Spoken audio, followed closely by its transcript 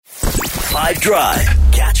5 Drive.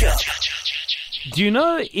 Catch up. Do you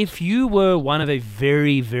know if you were one of a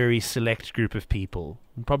very, very select group of people,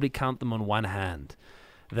 and probably count them on one hand,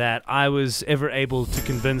 that I was ever able to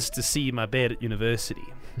convince to see my bed at university?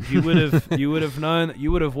 You would have known,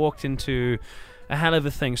 you would have walked into a hell of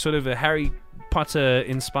a thing, sort of a Harry Potter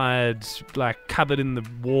inspired, like cupboard in the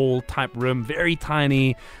wall type room, very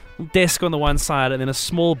tiny, desk on the one side and then a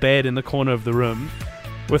small bed in the corner of the room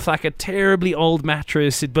with like a terribly old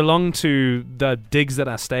mattress. It belonged to the digs that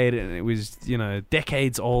I stayed in. It was,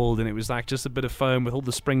 decades old, and it was like just a bit of foam with all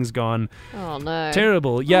the springs gone. Oh no.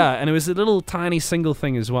 Terrible. Yeah, and it was a little tiny single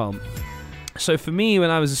thing as well. So for me, when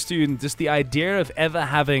I was a student, just the idea of ever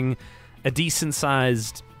having a decent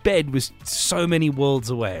sized bed was so many worlds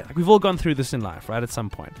away. Like, we've all gone through this in life, right, at some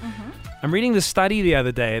point. I'm reading this study the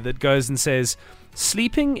other day that goes and says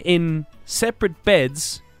sleeping in separate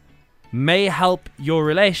beds may help your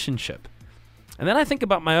relationship. And then I think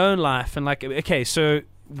about my own life and like, okay, so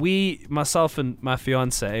myself and my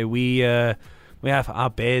fiance, we have our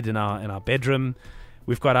bed in our bedroom.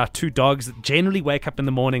 We've got our 2 dogs that generally wake up in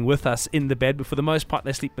the morning with us in the bed, but for the most part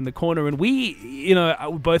they sleep in the corner. And we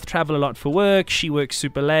both travel a lot for work. She works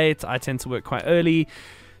super late. I tend to work quite early.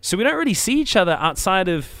 So we don't really see each other outside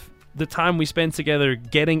of the time we spend together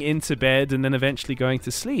getting into bed and then eventually going to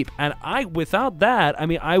sleep. And without that,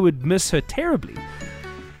 I would miss her terribly.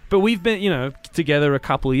 But we've been, together a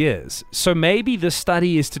couple years. So maybe this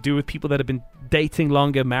study is to do with people that have been dating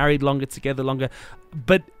longer, married longer, together longer.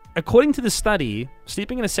 But according to the study,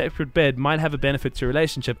 sleeping in a separate bed might have a benefit to your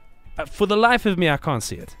relationship. For the life of me, I can't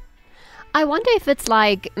see it. I wonder if it's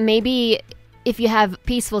like maybe if you have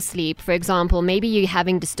peaceful sleep, for example, maybe you're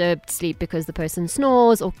having disturbed sleep because the person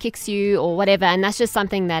snores or kicks you or whatever, and that's just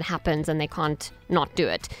something that happens and they can't not do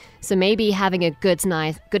it. So maybe having a good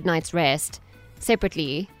night's rest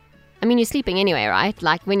separately. You're sleeping anyway, right?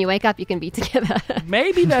 Like, when you wake up, you can be together.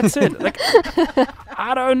 Maybe that's it. Like,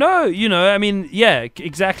 I don't know. Yeah,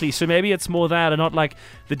 exactly. So maybe it's more that, and not like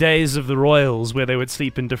the days of the royals where they would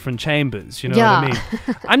sleep in different chambers. You know what I mean?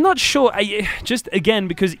 I'm not sure. Just again,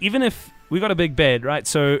 because even if we got a big bed, right?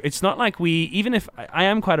 So it's not like even if I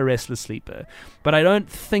am quite a restless sleeper, but I don't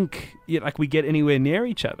think like we get anywhere near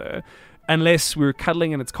each other unless we're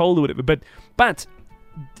cuddling and it's cold or whatever. But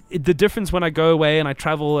the difference when I go away and I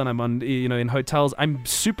travel and I'm on, in hotels, I'm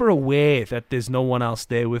super aware that there's no one else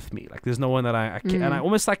there with me. Like, there's no one that I can, and I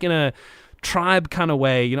almost like in a tribe kind of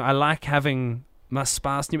way, I like having my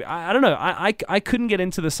spouse. I don't know. I couldn't get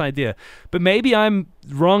into this idea, but maybe I'm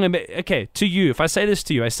wrong. Okay, to you, if I say this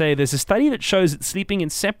to you, I say there's a study that shows that sleeping in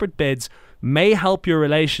separate beds may help your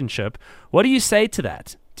relationship. What do you say to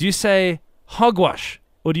that? Do you say hogwash?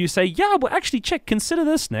 Or do you say, yeah, well, actually, consider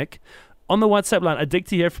this, Nick? On the WhatsApp line, I'd dig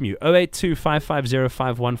to hear from you.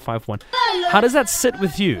 082-550-5151. How does that sit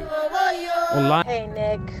with you? Hey,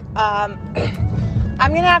 Nick. I'm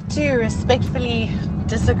going to have to respectfully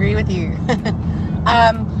disagree with you.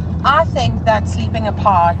 I think that sleeping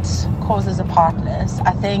apart causes apartness.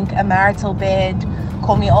 I think a marital bed,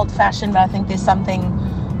 call me old-fashioned, but I think there's something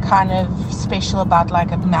kind of special about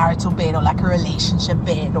like a marital bed or like a relationship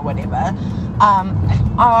bed or whatever.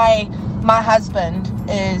 My husband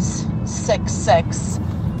is 6'6",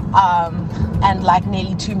 and like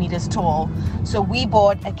nearly 2 meters tall. So we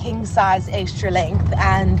bought a king size extra length,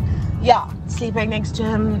 and yeah, sleeping next to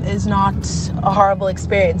him is not a horrible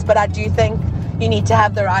experience. But I do think you need to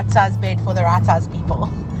have the right size bed for the right size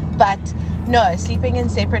people. But no, sleeping in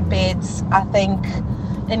separate beds, I think,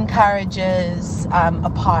 encourages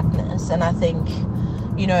apartness. And I think,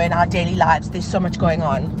 in our daily lives, there's so much going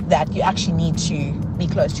on that you actually need to be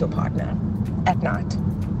close to your partner at night.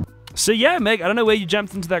 So yeah, Meg, I don't know where you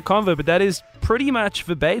jumped into that convo, but that is pretty much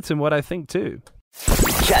verbatim what I think too.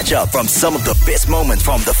 Catch up from some of the best moments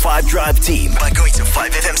from the 5 Drive team by going to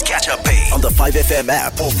 5FM's catch-up page on the 5FM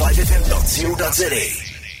app or 5FM.co.za.